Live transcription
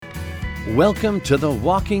Welcome to the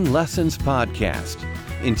Walking Lessons Podcast.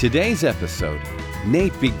 In today's episode,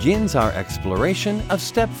 Nate begins our exploration of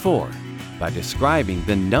Step 4 by describing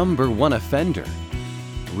the number one offender,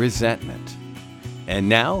 resentment. And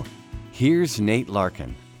now, here's Nate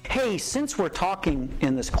Larkin. Hey, since we're talking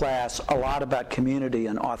in this class a lot about community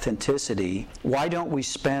and authenticity, why don't we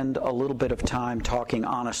spend a little bit of time talking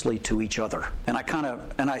honestly to each other? And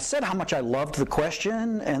I said how much I loved the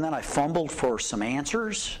question, and then I fumbled for some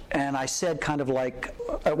answers. And I said kind of like,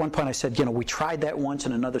 at one point I said, we tried that once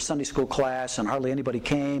in another Sunday school class, and hardly anybody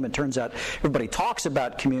came. It turns out everybody talks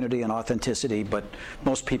about community and authenticity, but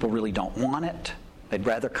most people really don't want it. They'd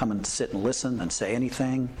rather come and sit and listen than say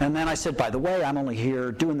anything. And then I said, by the way, I'm only here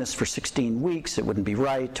doing this for 16 weeks. It wouldn't be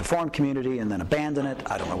right to form community and then abandon it.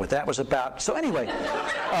 I don't know what that was about. So anyway,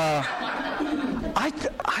 I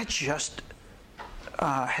just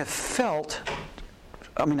have felt,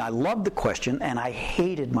 I loved the question and I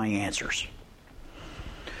hated my answers.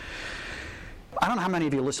 I don't know how many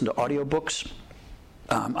of you listen to audiobooks.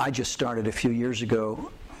 I just started a few years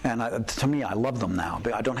ago. And to me, I love them now.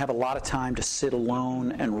 I don't have a lot of time to sit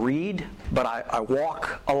alone and read, but I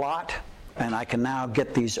walk a lot, and I can now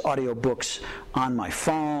get these audiobooks on my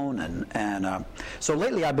phone. So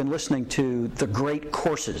lately I've been listening to the great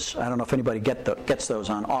courses. I don't know if anybody gets those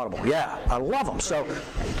on Audible. Yeah, I love them. So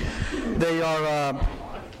they are...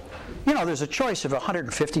 there's a choice of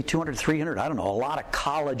 150, 200, 300, I don't know, a lot of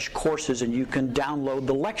college courses, and you can download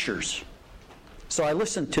the lectures. So I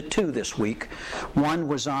listened to two this week. One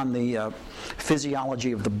was on the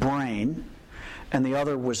physiology of the brain, and the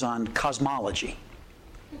other was on cosmology.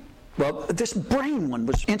 Well, this brain one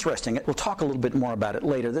was interesting. We'll talk a little bit more about it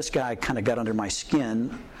later. This guy kind of got under my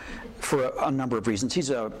skin for a number of reasons. He's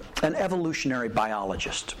an evolutionary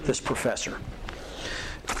biologist, this professor,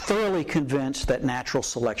 thoroughly convinced that natural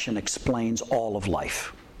selection explains all of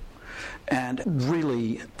life, and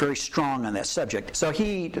really very strong on that subject. So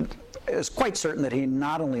he is quite certain that he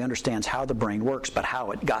not only understands how the brain works, but how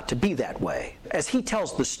it got to be that way. As he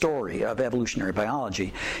tells the story of evolutionary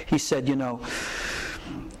biology, he said,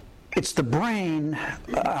 it's the brain,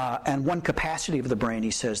 and one capacity of the brain, he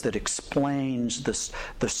says, that explains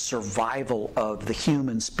the survival of the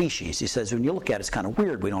human species. He says, when you look at it, it's kind of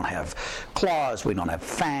weird. We don't have claws. We don't have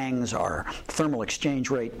fangs. Our thermal exchange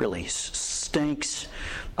rate really stinks.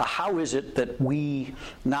 How is it that we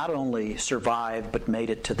not only survived, but made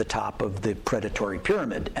it to the top of the predatory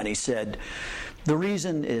pyramid? And he said, the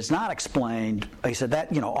reason is not explained. He said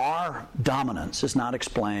that, our dominance is not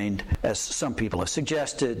explained, as some people have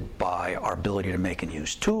suggested, by our ability to make and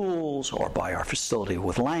use tools or by our facility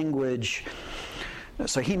with language.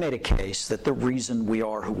 So he made a case that the reason we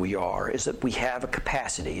are who we are is that we have a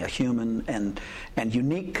capacity, a human and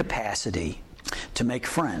unique capacity to make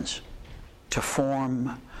friends, to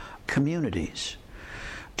form communities,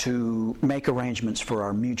 to make arrangements for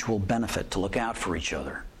our mutual benefit, to look out for each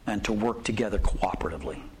other, and to work together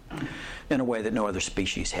cooperatively in a way that no other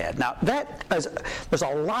species had. Now, there's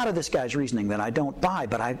a lot of this guy's reasoning that I don't buy,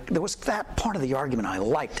 but there was that part of the argument I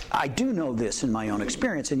liked. I do know this in my own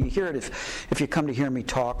experience, and you hear it if you come to hear me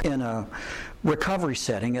talk in a recovery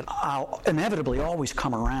setting. I'll inevitably always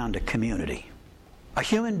come around to community. A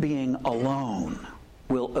human being alone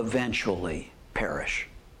will eventually perish.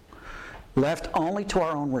 Left only to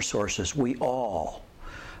our own resources, we all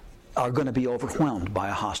are going to be overwhelmed by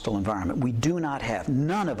a hostile environment. We do not have,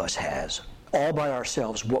 none of us has, all by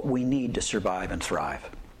ourselves, what we need to survive and thrive.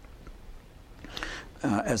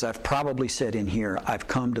 As I've probably said in here, I've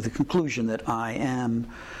come to the conclusion that I am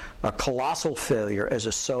a colossal failure as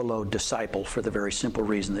a solo disciple for the very simple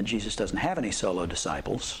reason that Jesus doesn't have any solo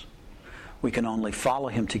disciples. We can only follow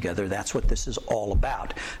him together. That's what this is all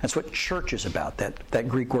about. That's what church is about. That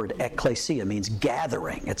Greek word ekklesia means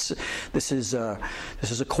gathering. This is a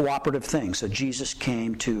cooperative thing. So Jesus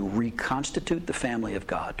came to reconstitute the family of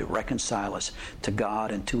God, to reconcile us to God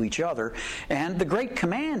and to each other. And the great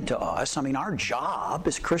command to us, our job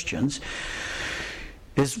as Christians,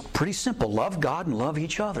 is pretty simple. Love God and love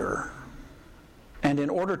each other. And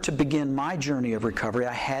in order to begin my journey of recovery,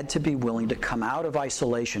 I had to be willing to come out of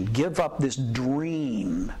isolation, give up this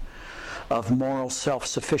dream of moral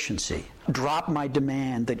self-sufficiency, drop my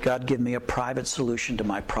demand that God give me a private solution to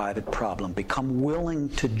my private problem, become willing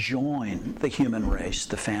to join the human race,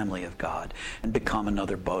 the family of God, and become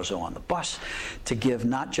another bozo on the bus, to give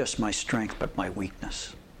not just my strength but my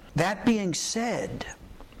weakness. That being said,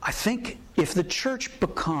 I think if the church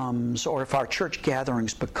becomes, or if our church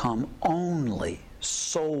gatherings become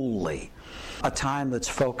solely a time that's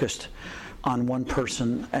focused on one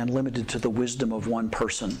person and limited to the wisdom of one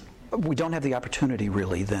person, we don't have the opportunity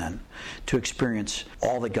really then to experience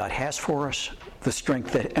all that God has for us, the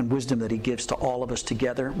strength and wisdom that He gives to all of us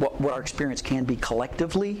together, what our experience can be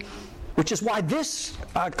collectively, which is why this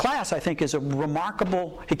class, I think, is a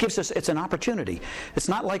remarkable, it's an opportunity. It's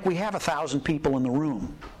not like we have 1,000 people in the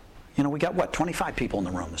room. You know, we got, 25 people in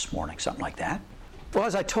the room this morning, something like that. Well,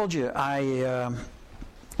 as I told you, I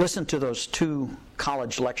listened to those 2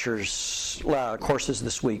 college courses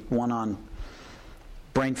this week, one on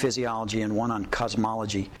brain physiology and one on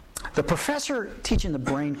cosmology. The professor teaching the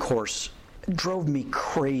brain course drove me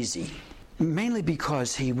crazy, mainly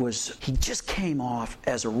because he just came off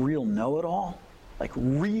as a real know-it-all, like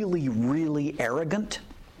really, really arrogant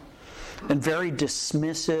and very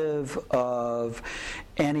dismissive of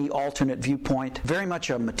any alternate viewpoint. Very much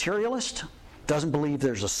a materialist, doesn't believe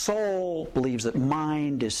there's a soul, believes that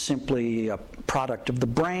mind is simply a product of the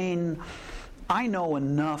brain. I know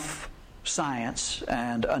enough science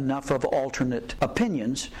and enough of alternate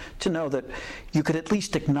opinions to know that you could at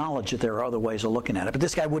least acknowledge that there are other ways of looking at it. But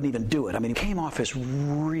this guy wouldn't even do it. I mean, he came off as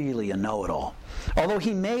really a know-it-all. Although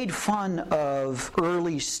he made fun of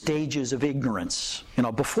early stages of ignorance. You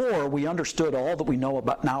know, before we understood all that we know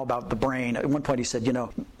about the brain. At one point he said,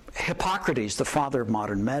 Hippocrates, the father of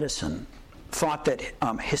modern medicine, thought that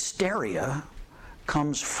hysteria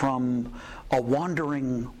comes from a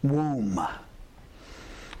wandering womb.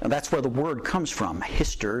 And that's where the word comes from.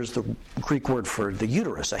 Hyster is the Greek word for the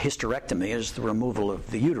uterus. A hysterectomy is the removal of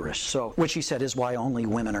the uterus. So, which he said is why only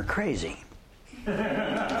women are crazy.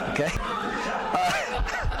 Okay?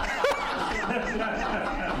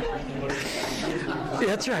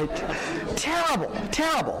 That's right. Terrible,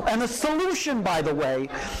 terrible. And the solution, by the way,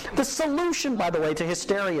 to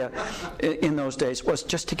hysteria in those days was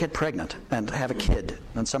just to get pregnant and have a kid.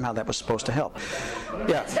 And somehow that was supposed to help.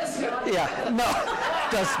 Yeah. Yeah. No.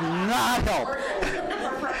 Does not help.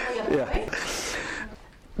 Yeah.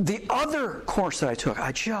 The other course that I took,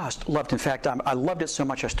 I just loved. In fact, I loved it so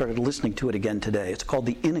much I started listening to it again today. It's called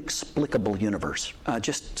The Inexplicable Universe.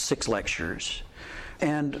 Just 6 lectures.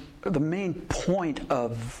 And the main point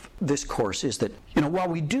of this course is that, while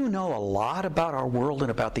we do know a lot about our world and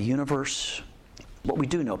about the universe, what we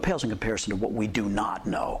do know pales in comparison to what we do not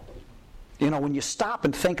know. When you stop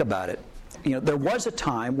and think about it, there was a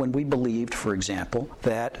time when we believed, for example,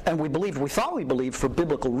 we thought we believed for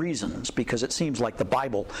biblical reasons, because it seems like the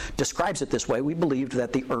Bible describes it this way. We believed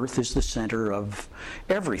that the earth is the center of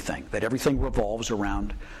everything, that everything revolves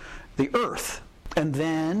around the earth. And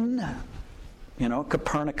then,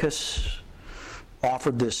 Copernicus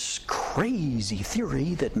offered this crazy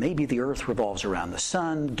theory that maybe the earth revolves around the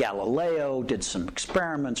sun. Galileo did some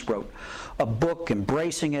experiments, wrote a book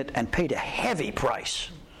embracing it, and paid a heavy price.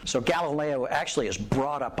 So Galileo actually is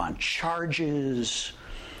brought up on charges,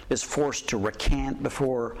 is forced to recant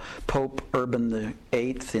before Pope Urban VIII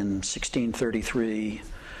in 1633,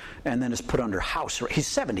 and then is put under house arrest. He's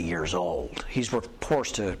 70 years old. He's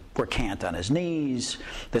forced to recant on his knees.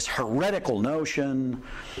 This heretical notion,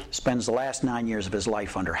 spends the last 9 years of his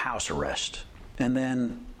life under house arrest. And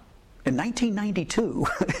then in 1992,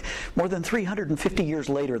 more than 350 years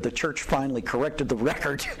later, the church finally corrected the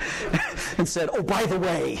record and said, oh, by the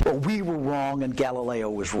way, we were wrong and Galileo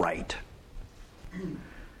was right.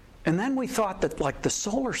 And then we thought that, the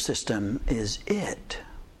solar system is it.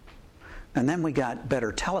 And then we got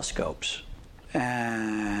better telescopes,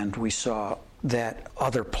 and we saw that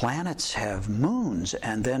other planets have moons,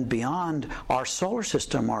 and then beyond our solar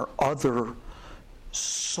system are other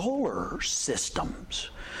solar systems.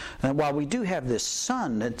 And while we do have this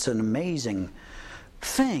sun, it's an amazing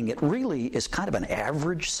thing. It really is kind of an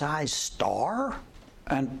average-sized star,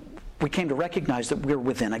 and we came to recognize that we're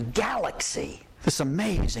within a galaxy. This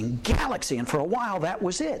amazing galaxy, and for a while that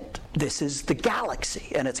was it. This is the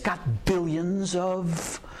galaxy, and it's got billions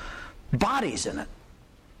of bodies in it.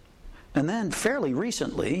 And then fairly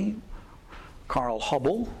recently, Carl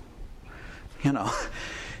Hubble,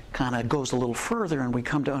 kind of goes a little further, and we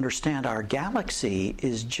come to understand our galaxy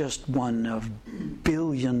is just one of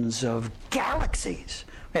billions of galaxies.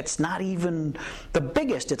 It's not even the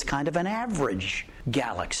biggest, it's kind of an average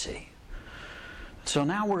galaxy. So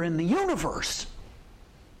now we're in the universe.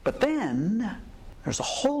 But then there's a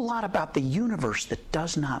whole lot about the universe that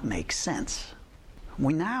does not make sense.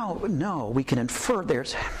 We now know, we can infer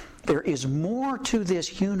there is more to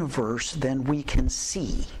this universe than we can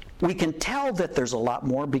see. We can tell that there's a lot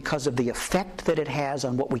more because of the effect that it has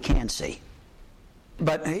on what we can see.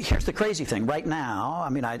 But here's the crazy thing. Right now,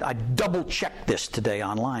 I double-checked this today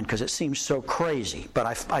online because it seems so crazy, but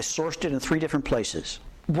I sourced it in 3 different places.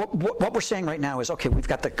 What we're saying right now is, okay, we've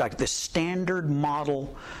got this standard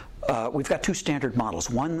model we've got two standard models.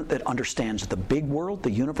 One that understands the big world,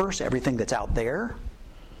 the universe, everything that's out there.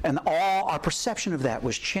 And all our perception of that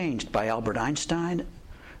was changed by Albert Einstein.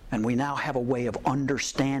 And we now have a way of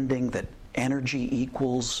understanding that energy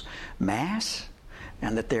equals mass,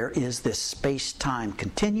 and that there is this space-time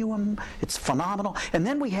continuum. It's phenomenal. And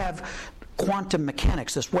then we have quantum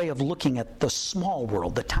mechanics, this way of looking at the small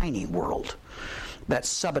world, the tiny world, that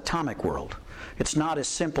subatomic world. It's not as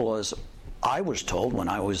simple as I was told when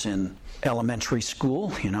I was in elementary school,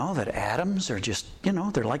 that atoms are just,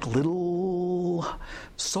 they're like little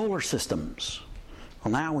solar systems.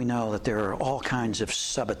 Well, now we know that there are all kinds of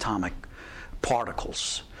subatomic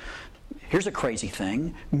particles. Here's a crazy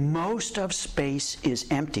thing. Most of space is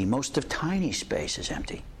empty. Most of tiny space is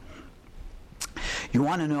empty. You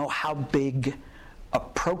want to know how big a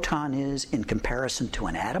proton is in comparison to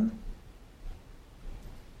an atom?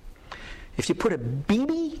 If you put a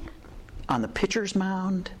BB on the pitcher's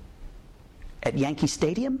mound at Yankee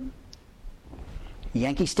Stadium,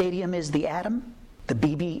 Yankee Stadium is the atom, the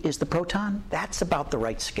BB is the proton, that's about the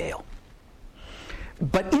right scale.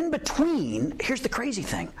 But in between, here's the crazy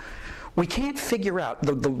thing. We can't figure out,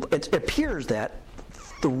 it appears that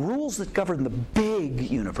the rules that govern the big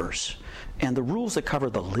universe and the rules that cover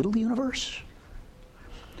the little universe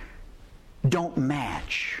don't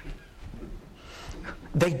match.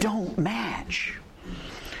 They don't match.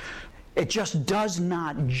 It just does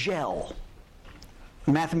not gel.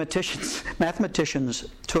 Mathematicians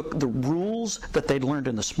took the rules that they'd learned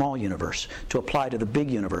in the small universe to apply to the big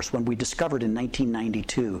universe. When we discovered in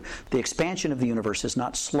 1992 the expansion of the universe is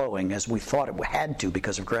not slowing as we thought it had to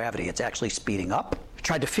because of gravity, it's actually speeding up. We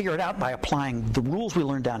tried to figure it out by applying the rules we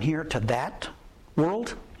learned down here to that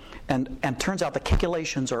world, and turns out the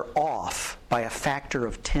calculations are off by a factor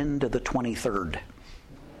of 10 to the 23rd.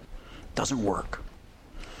 Doesn't work.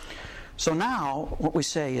 So now what we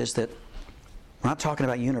say is that we're not talking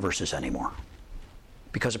about universes anymore,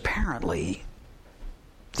 because apparently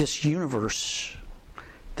this universe,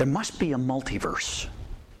 there must be a multiverse,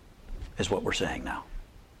 is what we're saying now.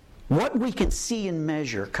 What we can see and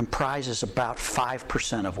measure comprises about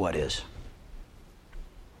 5% of what is.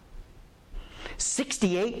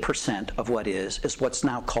 68% of what is what's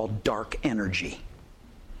now called dark energy.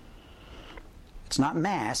 It's not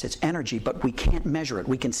mass, it's energy, but we can't measure it.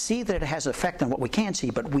 We can see that it has an effect on what we can see,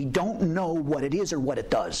 but we don't know what it is or what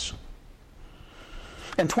it does.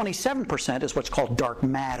 And 27% is what's called dark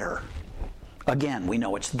matter. Again, we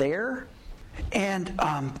know it's there, and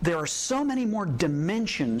there are so many more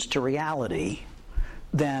dimensions to reality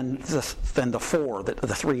than the four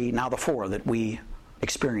that we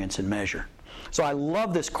experience and measure. So I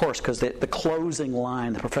love this course because the closing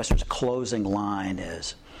line, the professor's closing line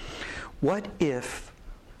is, what if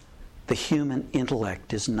the human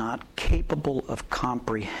intellect is not capable of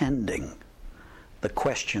comprehending the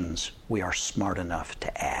questions we are smart enough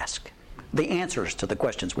to ask? The answers to the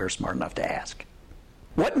questions we're smart enough to ask.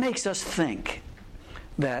 What makes us think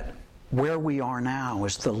that where we are now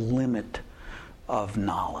is the limit of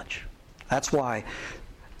knowledge? That's why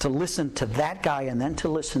to listen to that guy and then to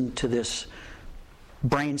listen to this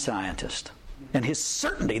brain scientist and his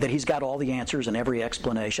certainty that he's got all the answers and every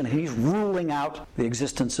explanation, and he's ruling out the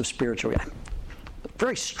existence of spiritual reality.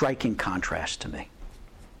 Very striking contrast to me.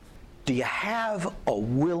 Do you have a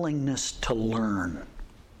willingness to learn?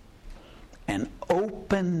 An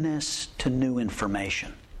openness to new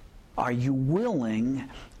information? Are you willing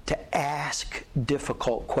to ask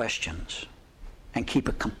difficult questions and keep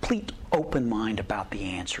a complete open mind about the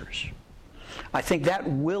answers? I think that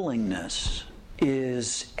willingness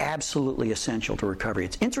is absolutely essential to recovery.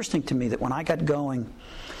 It's interesting to me that when I got going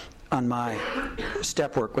on my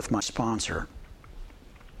step work with my sponsor,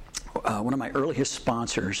 one of my earliest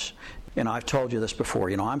sponsors, I've told you this before,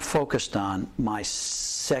 I'm focused on my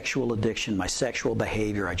sexual addiction, my sexual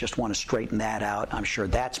behavior. I just want to straighten that out. I'm sure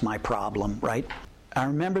that's my problem, right? I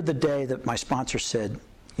remember the day that my sponsor said,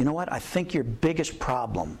 you know what, I think your biggest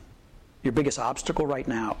problem, your biggest obstacle right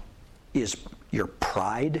now is your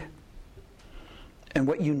pride. And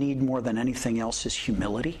what you need more than anything else is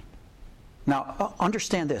humility. Now,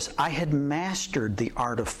 understand this. I had mastered the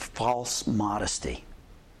art of false modesty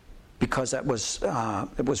because it was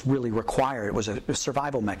really required. It was a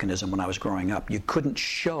survival mechanism when I was growing up. You couldn't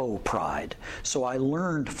show pride. So I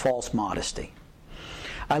learned false modesty.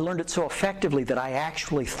 I learned it so effectively that I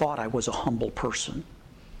actually thought I was a humble person.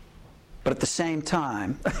 But at the same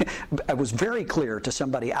time, I was very clear to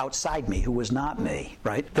somebody outside me who was not me,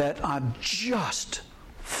 right, that I'm just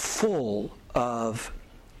full of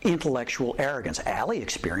intellectual arrogance. Allie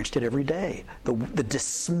experienced it every day. The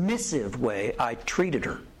dismissive way I treated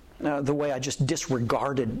her. the way I just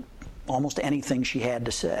disregarded almost anything she had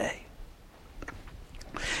to say.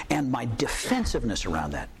 And my defensiveness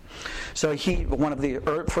around that. So one of the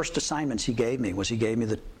first assignments he gave me was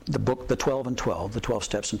the book, The 12 and 12, The 12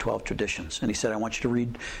 Steps and 12 Traditions. And he said, I want you to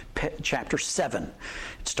read chapter 7.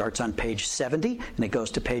 It starts on page 70 and it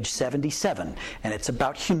goes to page 77. And it's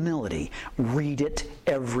about humility. Read it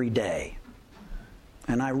every day.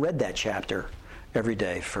 And I read that chapter every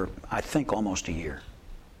day for, I think, almost a year.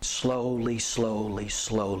 Slowly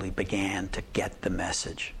began to get the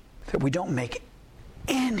message that we don't make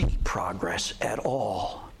any progress at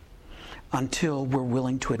all until we're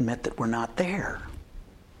willing to admit that we're not there,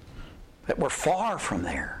 that we're far from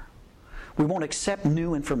there. We won't accept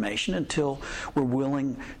new information until we're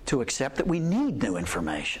willing to accept that we need new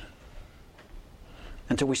information,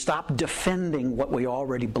 until we stop defending what we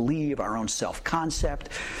already believe, our own self-concept.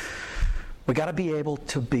 We got to be able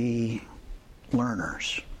to be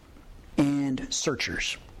learners and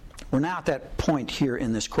searchers. We're now at that point here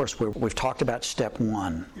in this course where we've talked about step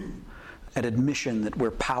 1, an admission that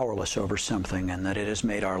we're powerless over something and that it has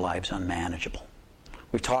made our lives unmanageable.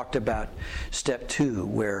 We've talked about step 2,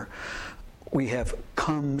 where we have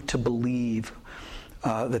come to believe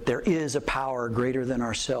that there is a power greater than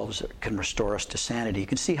ourselves that can restore us to sanity. You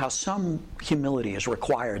can see how some humility is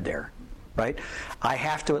required there, right? I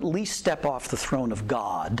have to at least step off the throne of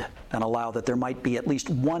God and allow that there might be at least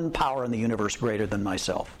one power in the universe greater than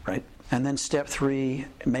myself, right? And then step 3,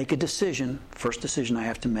 make a decision, first decision I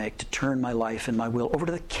have to make, to turn my life and my will over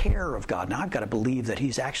to the care of God. Now I've got to believe that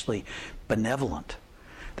He's actually benevolent,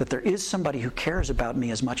 that there is somebody who cares about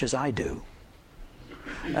me as much as I do,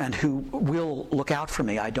 and who will look out for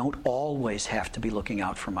me. I don't always have to be looking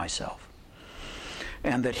out for myself.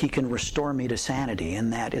 And that He can restore me to sanity.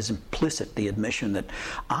 And that is implicit, the admission that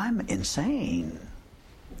I'm insane.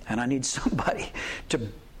 And I need somebody to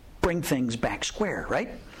bring things back square, right?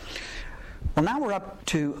 Well, now we're up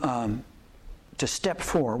to step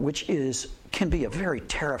 4, which can be a very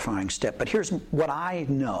terrifying step. But here's what I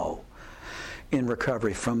know in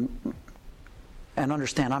recovery and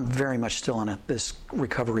understand I'm very much still on this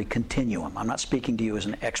recovery continuum. I'm not speaking to you as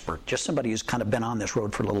an expert, just somebody who's kind of been on this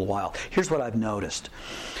road for a little while. Here's what I've noticed.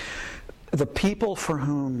 The people for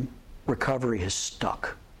whom recovery has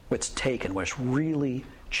stuck, what's taken, what's really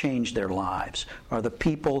changed their lives, are the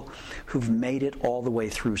people who've made it all the way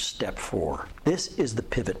through step 4. This is the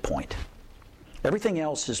pivot point. Everything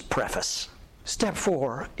else is preface. Step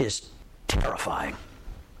 4 is terrifying.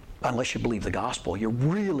 Unless you believe the gospel, you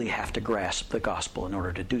really have to grasp the gospel in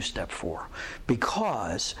order to do step 4.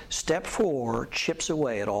 Because step 4 chips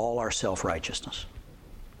away at all our self-righteousness.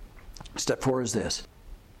 Step 4 is this: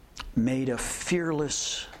 made a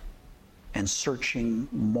fearless and searching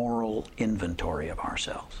moral inventory of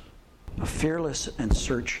ourselves. A fearless and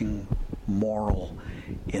searching moral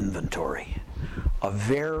inventory. A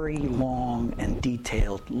very long and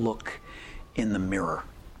detailed look in the mirror.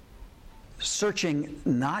 Searching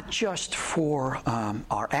not just for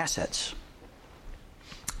our assets,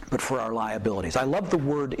 but for our liabilities. I love the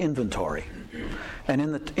word inventory. And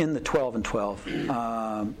in the 12 and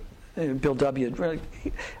 12, Bill W.,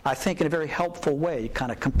 I think in a very helpful way,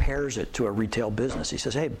 kind of compares it to a retail business. He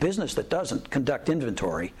says, hey, business that doesn't conduct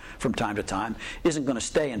inventory from time to time isn't going to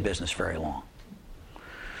stay in business very long.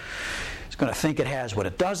 It's going to think it has what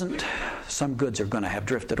it doesn't. Some goods are going to have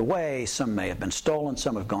drifted away. Some may have been stolen.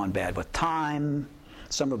 Some have gone bad with time.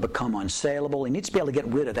 Some have become unsaleable. He needs to be able to get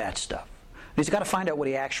rid of that stuff. He's got to find out what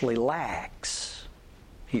he actually lacks,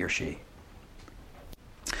 he or she.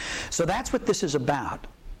 So that's what this is about.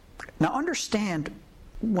 Now understand,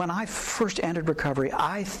 when I first entered recovery,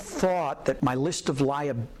 I thought that my list of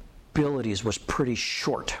liabilities was pretty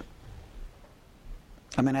short.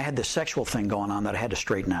 I mean, I had this sexual thing going on that I had to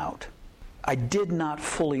straighten out. I did not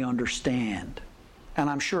fully understand, and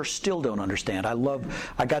I'm sure still don't understand. I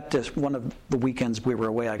got this, one of the weekends we were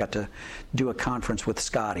away, I got to do a conference with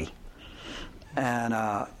Scotty. And,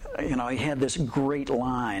 he had this great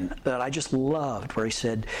line that I just loved, where he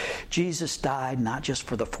said, Jesus died not just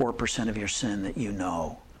for the 4% of your sin that you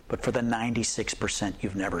know, but for the 96%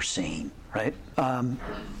 you've never seen, right? All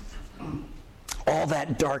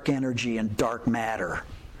that dark energy and dark matter.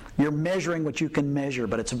 You're measuring what you can measure,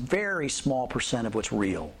 but it's a very small percent of what's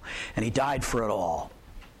real. And he died for it all.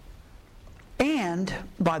 And,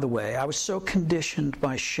 by the way, I was so conditioned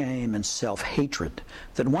by shame and self-hatred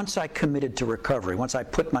that once I committed to recovery, once I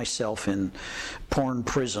put myself in porn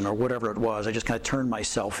prison or whatever it was, I just kind of turned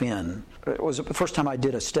myself in. It was the first time I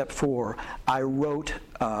did a step 4, I wrote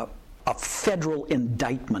a federal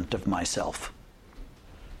indictment of myself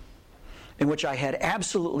in which I had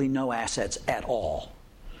absolutely no assets at all.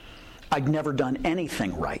 I'd never done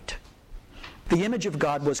anything right. The image of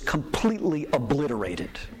God was completely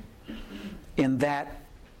obliterated in that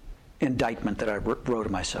indictment that I wrote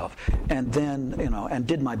of myself. And then, and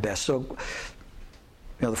did my best. So,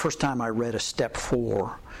 the first time I read a step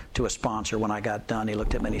 4 to a sponsor, when I got done, he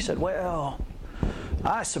looked at me and he said, well,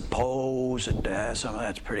 I suppose some of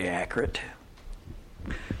that's pretty accurate.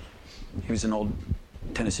 He was an old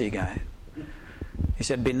Tennessee guy. He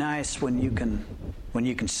said, be nice when you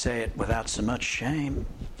can say it without so much shame.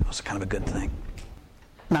 That was kind of a good thing.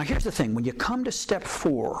 Now, here's the thing. When you come to step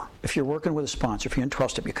 4, if you're working with a sponsor, if you're in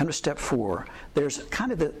 12-step, you come to step 4, there's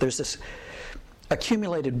this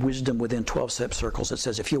accumulated wisdom within 12-step circles that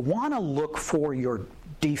says if you want to look for your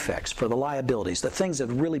defects, for the liabilities, the things that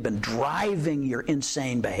have really been driving your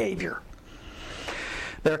insane behavior,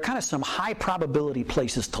 there are kind of some high probability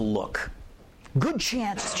places to look. Good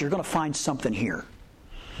chance that you're going to find something here.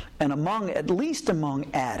 And at least among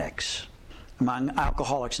addicts, among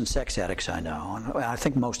alcoholics and sex addicts I know, and I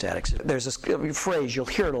think most addicts, there's this phrase, you'll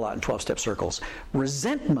hear it a lot in 12-step circles,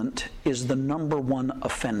 resentment is the number one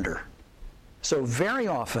offender. So very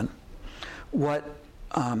often, what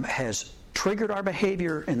has triggered our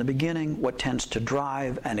behavior in the beginning, what tends to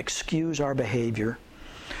drive and excuse our behavior,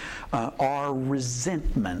 are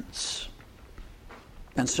resentments.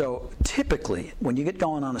 And so typically, when you get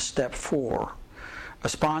going on a step 4, a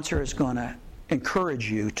sponsor is going to encourage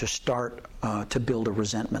you to start to build a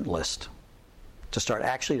resentment list, to start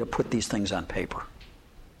actually to put these things on paper.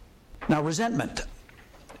 Now, resentment,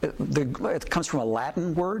 it comes from a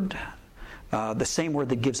Latin word, the same word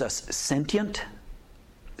that gives us sentient.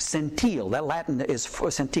 Sentile, that Latin is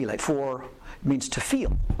sentile, means to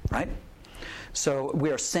feel, right? So we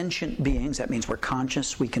are sentient beings, that means we're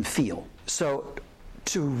conscious, we can feel. So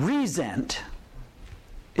to resent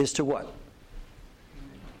is to what?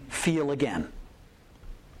 Feel again.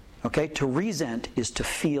 Okay, to resent is to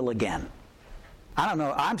feel again. I don't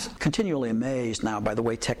know, I'm continually amazed now by the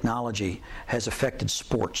way technology has affected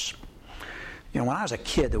sports. When I was a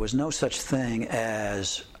kid, there was no such thing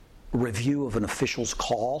as review of an official's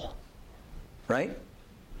call, right?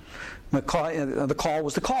 The call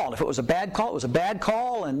was the call. If it was a bad call, it was a bad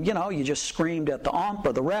call, and you just screamed at the ump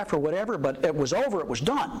or the ref or whatever, but it was over, it was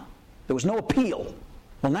done. There was no appeal.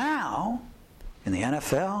 Well, now, in the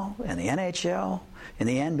NFL, in the NHL, in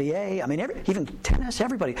the NBA, even tennis,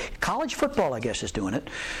 everybody, college football, I guess, is doing it,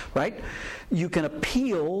 right? You can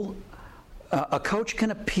appeal, a coach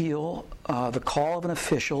can appeal the call of an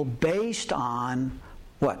official based on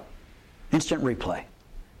what? Instant replay,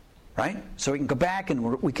 right? So we can go back and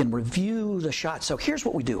we can review the shot. So here's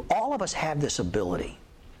what we do. All of us have this ability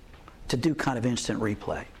to do kind of instant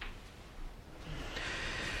replay.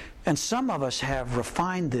 And some of us have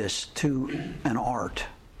refined this to an art.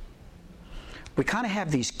 We kind of have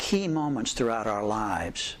these key moments throughout our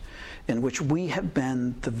lives in which we have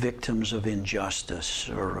been the victims of injustice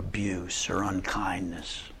or abuse or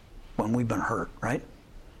unkindness when we've been hurt, right?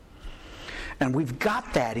 And we've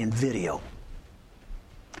got that in video.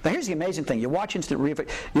 Now here's the amazing thing. You watch instant replay,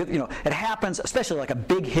 it happens, especially like a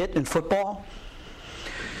big hit in football.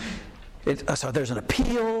 So there's an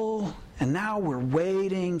appeal, and now we're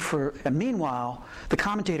waiting for... And meanwhile, the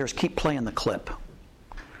commentators keep playing the clip.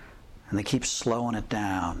 And they keep slowing it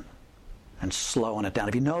down and slowing it down.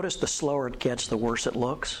 Have you noticed the slower it gets, the worse it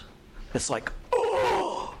looks? It's like,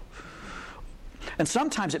 oh! And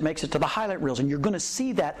sometimes it makes it to the highlight reels, and you're going to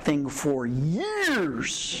see that thing for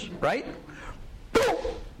years, right? Boom!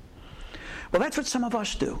 Well, that's what some of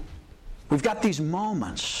us do. We've got these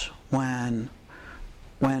moments when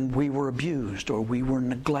we were abused or we were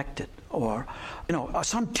neglected or,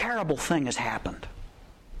 some terrible thing has happened.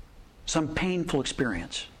 Some painful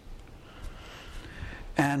experience.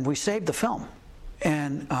 And we save the film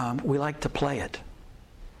and we like to play it.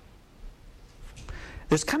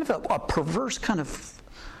 There's kind of a perverse kind of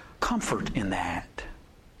comfort in that.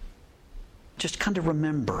 Just kind of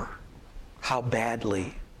remember how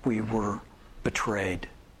badly we were betrayed,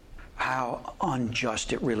 how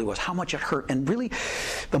unjust it really was, how much it hurt. And really,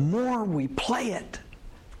 the more we play it,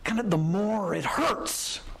 kind of the more it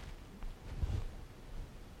hurts.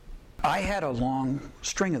 I had a long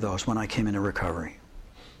string of those when I came into recovery.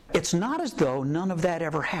 It's not as though none of that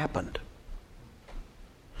ever happened.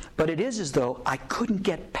 But it is as though I couldn't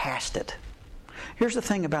get past it. Here's the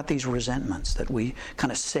thing about these resentments that we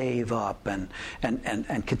kind of save up and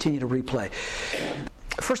continue to replay.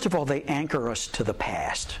 First of all, they anchor us to the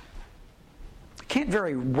past. We can't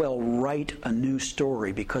very well write a new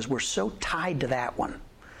story because we're so tied to that one.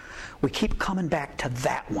 We keep coming back to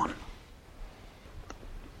that one.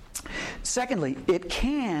 Secondly, it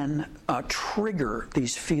can trigger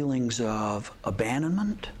these feelings of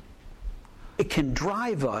abandonment. It can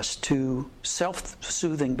drive us to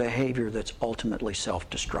self-soothing behavior that's ultimately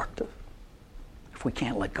self-destructive if we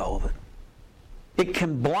can't let go of it. It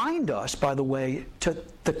can blind us, by the way, to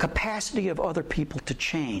the capacity of other people to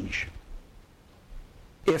change.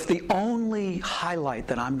 If the only highlight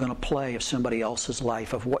that I'm going to play of somebody else's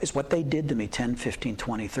life is what they did to me 10, 15,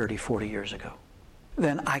 20, 30, 40 years ago,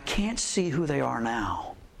 then I can't see who they are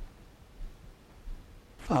now.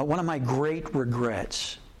 One of my great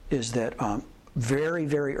regrets is that very,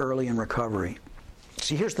 very early in recovery.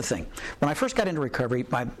 See, here's the thing. When I first got into recovery,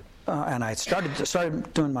 and I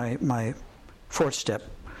started doing my fourth step,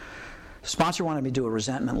 the sponsor wanted me to do a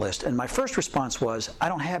resentment list, and my first response was, I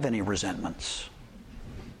don't have any resentments.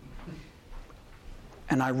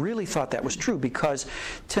 And I really thought that was true because,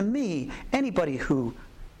 to me, anybody who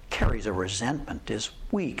carries a resentment is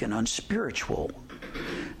weak and unspiritual,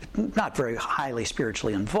 not very highly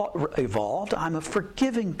spiritually evolved. I'm a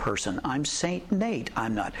forgiving person. I'm Saint Nate.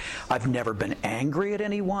 I've never been angry at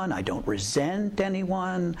anyone. I don't resent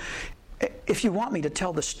anyone. If you want me to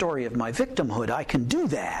tell the story of my victimhood, I can do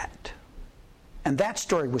that. And that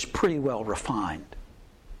story was pretty well refined.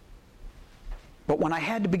 But when I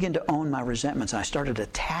had to begin to own my resentments, I started to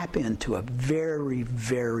tap into a very,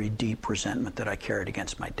 very deep resentment that I carried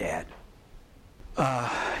against my dad.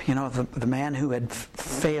 The man who had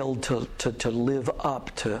failed to live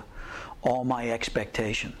up to all my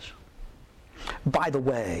expectations. By the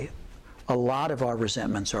way, a lot of our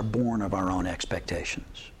resentments are born of our own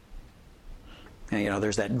expectations. And,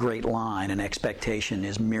 there's that great line, an expectation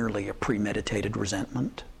is merely a premeditated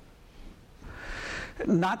resentment.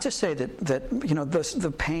 Not to say that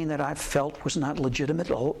the pain that I felt was not legitimate.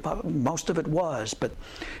 Most of it was, but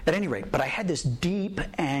at any rate, I had this deep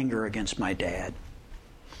anger against my dad.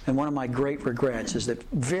 And one of my great regrets is that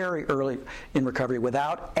very early in recovery,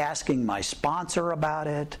 without asking my sponsor about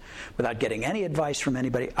it, without getting any advice from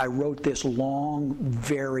anybody, I wrote this long,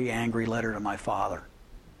 very angry letter to my father.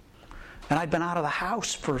 And I'd been out of the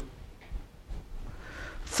house for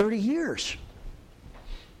 30 years.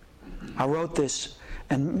 I wrote this,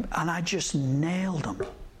 and I just nailed him.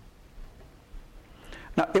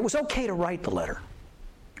 Now, it was okay to write the letter.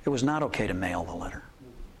 It was not okay to mail the letter.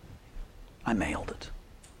 I mailed it.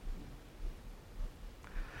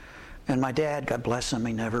 And my dad, God bless him,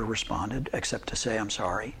 he never responded except to say, I'm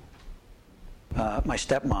sorry. My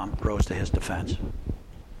stepmom rose to his defense.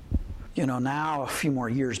 Now a few more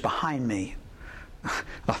years behind me,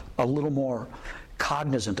 a little more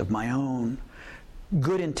cognizant of my own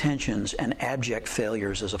good intentions and abject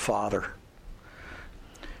failures as a father,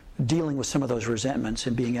 dealing with some of those resentments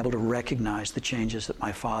and being able to recognize the changes that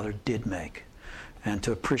my father did make and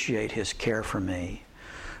to appreciate his care for me.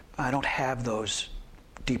 I don't have those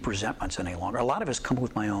deep resentments any longer. A lot of it's come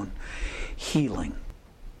with my own healing.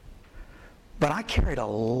 But I carried a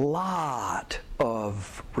lot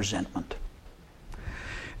of resentment.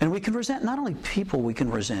 And we can resent not only people, we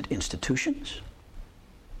can resent institutions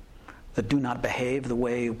that do not behave the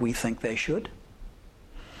way we think they should,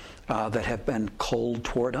 that have been cold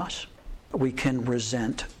toward us. We can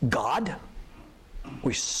resent God.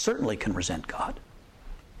 We certainly can resent God.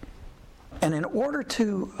 And in order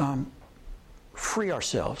to free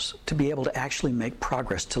ourselves, to be able to actually make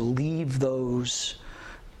progress, to leave those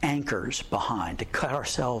anchors behind, to cut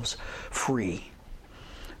ourselves free,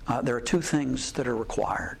 there are two things that are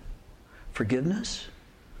required: forgiveness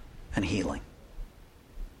and healing.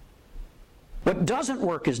 What doesn't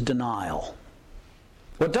work is denial.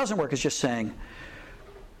 What doesn't work is just saying,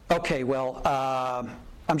 okay, well,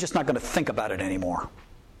 I'm just not going to think about it anymore.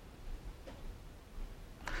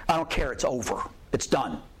 I don't care, it's over. It's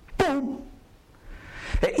done. Boom!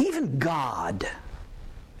 Even God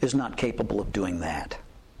is not capable of doing that.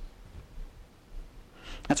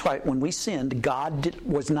 That's why when we sinned, God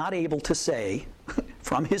was not able to say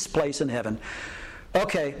from his place in heaven,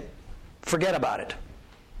 okay, forget about it.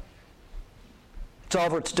 It's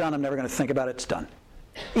over, it's done, I'm never going to think about it, it's done.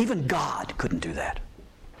 Even God couldn't do that.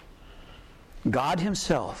 God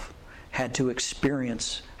himself had to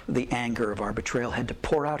experience the anger of our betrayal, had to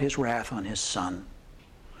pour out his wrath on his Son.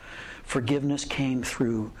 Forgiveness came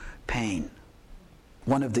through pain.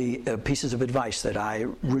 One of the pieces of advice that I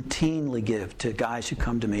routinely give to guys who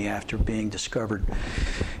come to me after being discovered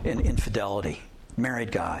in infidelity,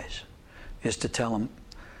 married guys, is to tell them,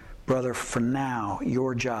 brother, for now,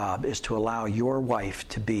 your job is to allow your wife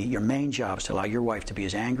to be, your main job is to allow your wife to be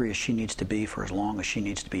as angry as she needs to be for as long as she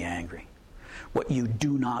needs to be angry. What you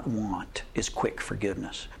do not want is quick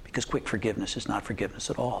forgiveness, because quick forgiveness is not forgiveness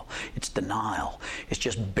at all. It's denial. It's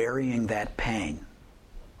just burying that pain.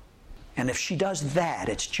 And if she does that,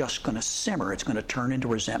 it's just going to simmer. It's going to turn into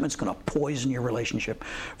resentment. It's going to poison your relationship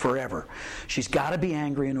forever. She's got to be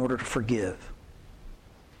angry in order to forgive.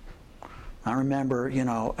 I remember,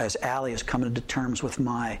 as Allie is coming to terms with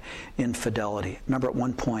my infidelity. Remember at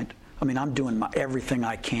one point, I'm doing everything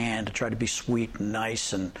I can to try to be sweet and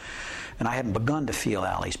nice, and I haven't begun to feel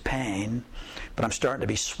Allie's pain, but I'm starting to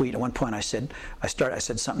be sweet. At one point, I said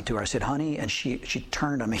something to her. I said, "Honey," and she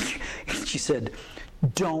turned on me. And she said,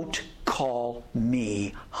 "Don't call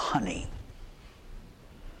me honey.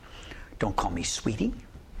 Don't call me sweetie.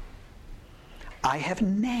 I have a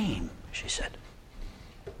name," she said.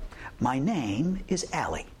 "My name is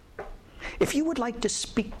Allie. If you would like to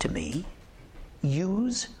speak to me,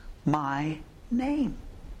 use my name."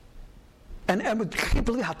 And I can't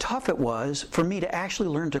believe how tough it was for me to actually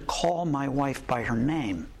learn to call my wife by her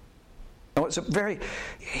name. It's a very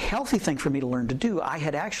healthy thing for me to learn to do. I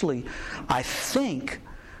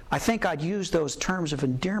think I'd use those terms of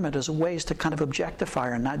endearment as ways to kind of objectify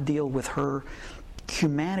her and not deal with her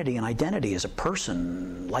humanity and identity as a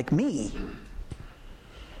person like me.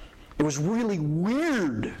 It was really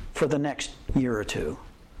weird for the next year or two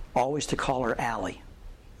always to call her Allie.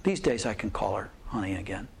 These days I can call her honey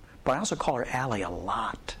again. But I also call her Allie a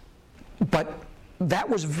lot. But that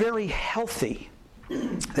was very healthy.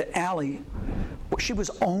 That Allie, she was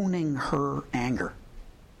owning her anger.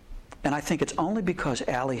 And I think it's only because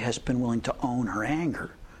Allie has been willing to own her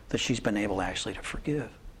anger that she's been able actually to forgive.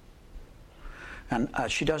 And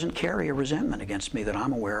she doesn't carry a resentment against me that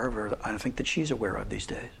I'm aware of, or I think that she's aware of these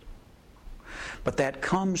days. But that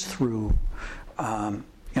comes through,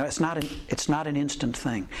 it's not an instant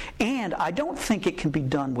thing. And I don't think it can be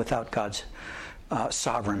done without God's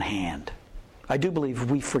sovereign hand. I do believe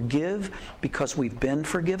we forgive because we've been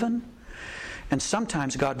forgiven. And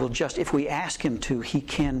sometimes God will just, if we ask Him to, He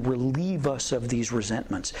can relieve us of these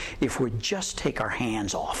resentments if we just take our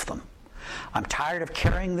hands off them. I'm tired of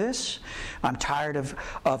carrying this. I'm tired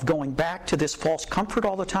of going back to this false comfort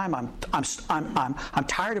all the time. I'm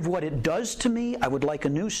tired of what it does to me. I would like a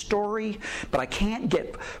new story, but I can't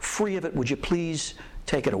get free of it. Would you please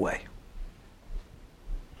take it away?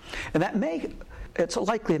 And it's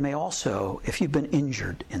likely it may also, if you've been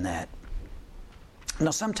injured in that.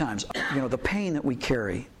 Now sometimes, the pain that we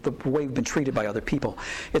carry, the way we've been treated by other people,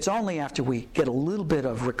 it's only after we get a little bit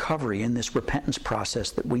of recovery in this repentance process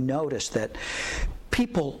that we notice that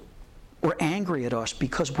people were angry at us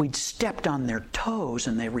because we'd stepped on their toes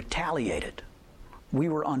and they retaliated. We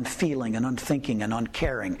were unfeeling and unthinking and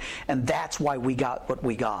uncaring, and that's why we got what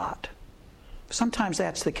we got. Sometimes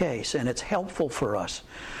that's the case, and it's helpful for us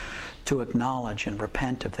to acknowledge and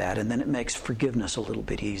repent of that, and then it makes forgiveness a little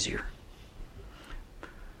bit easier.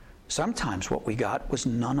 Sometimes what we got was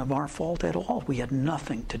none of our fault at all. We had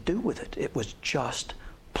nothing to do with it. It was just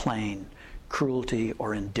plain cruelty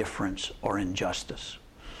or indifference or injustice.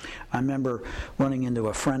 I remember running into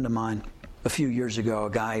a friend of mine a few years ago, a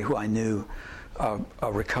guy who I knew,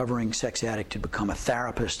 a recovering sex addict, had become a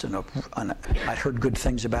therapist, and I'd heard good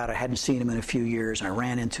things about it. I hadn't seen him in a few years, and I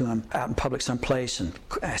ran into him out in public someplace, and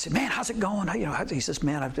I said, "Man, how's it going?" He says,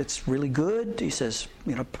 "Man, it's really good." He says,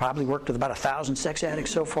 "Probably worked with about 1,000 sex addicts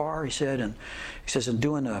so far." He said, and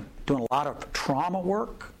doing a lot of trauma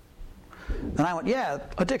work. And I went, "Yeah,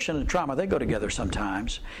 addiction and trauma, they go together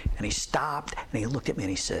sometimes." And he stopped, and he looked at me, and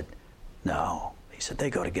he said, "No," he said, "they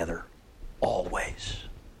go together always."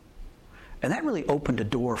 And that really opened a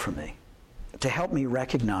door for me to help me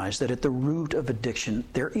recognize that at the root of addiction,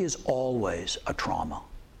 there is always a trauma.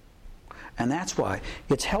 And that's why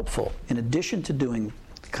it's helpful, in addition to doing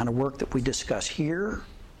the kind of work that we discuss here,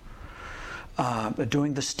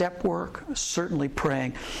 doing the step work, certainly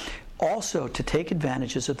praying, also to take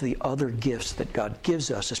advantages of the other gifts that God gives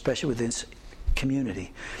us, especially within this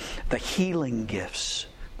community, the healing gifts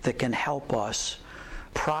that can help us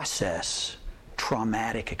process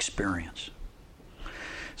traumatic experience.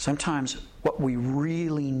 Sometimes what we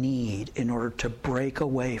really need in order to break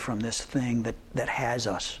away from this thing that has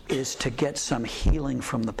us is to get some healing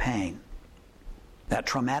from the pain. That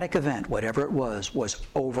traumatic event, whatever it was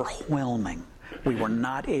overwhelming. We were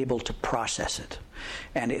not able to process it.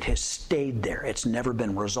 And it has stayed there. It's never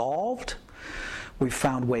been resolved. We've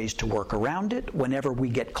found ways to work around it. Whenever we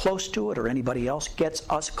get close to it, or anybody else gets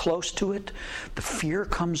us close to it, the fear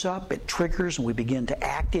comes up, it triggers, and we begin to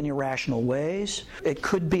act in irrational ways. It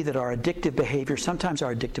could be that sometimes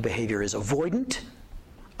our addictive behavior is avoidant.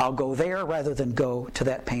 I'll go there rather than go to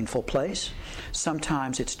that painful place.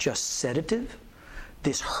 Sometimes it's just sedative.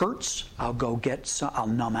 This hurts. I'll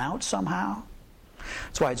numb out somehow.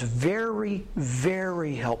 That's why it's very,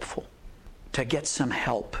 very helpful to get some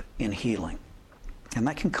help in healing. And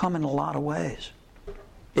that can come in a lot of ways.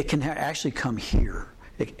 It can actually come here.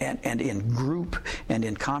 And in group and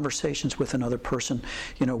in conversations with another person.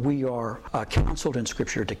 You know, we are counseled in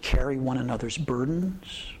Scripture to carry one another's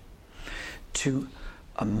burdens, to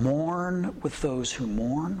mourn with those who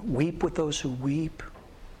mourn, weep with those who weep,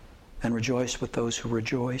 and rejoice with those who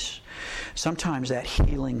rejoice. Sometimes that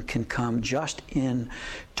healing can come just in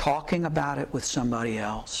talking about it with somebody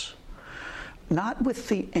else, not with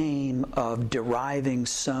the aim of deriving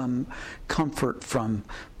some comfort from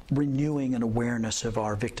renewing an awareness of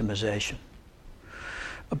our victimization,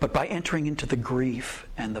 but by entering into the grief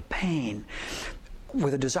and the pain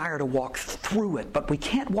with a desire to walk through it. But we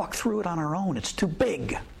can't walk through it on our own. It's too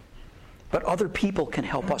big. But other people can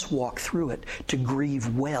help us walk through it to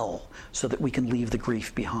grieve well so that we can leave the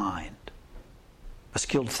grief behind. A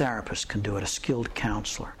skilled therapist can do it, a skilled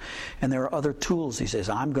counselor. And there are other tools. He says,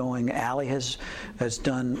 Allie has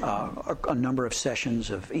done a number of sessions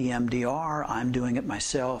of EMDR. I'm doing it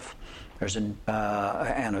myself. There's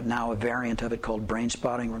now a variant of it called brain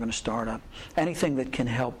spotting we're going to start up. Anything that can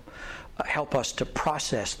help us to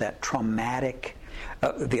process that traumatic,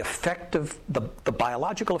 the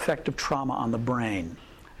biological effect of trauma on the brain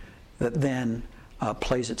that then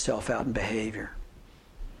plays itself out in behavior.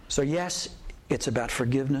 So yes, it's about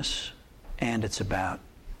forgiveness, and it's about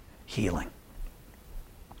healing.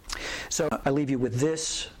 So I leave you with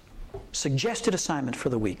this suggested assignment for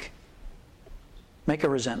the week. Make a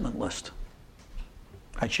resentment list.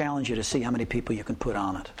 I challenge you to see how many people you can put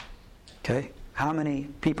on it. Okay? How many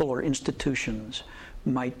people or institutions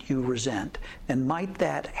might you resent? And might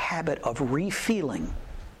that habit of re-feeling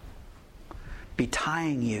be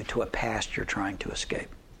tying you to a past you're trying to escape?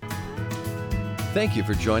 Thank you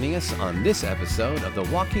for joining us on this episode of the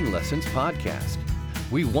Walking Lessons Podcast.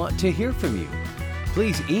 We want to hear from you.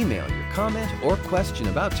 Please email your comment or question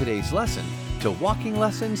about today's lesson to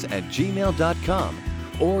walkinglessons@gmail.com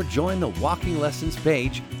or join the Walking Lessons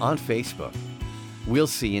page on Facebook. We'll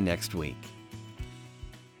see you next week.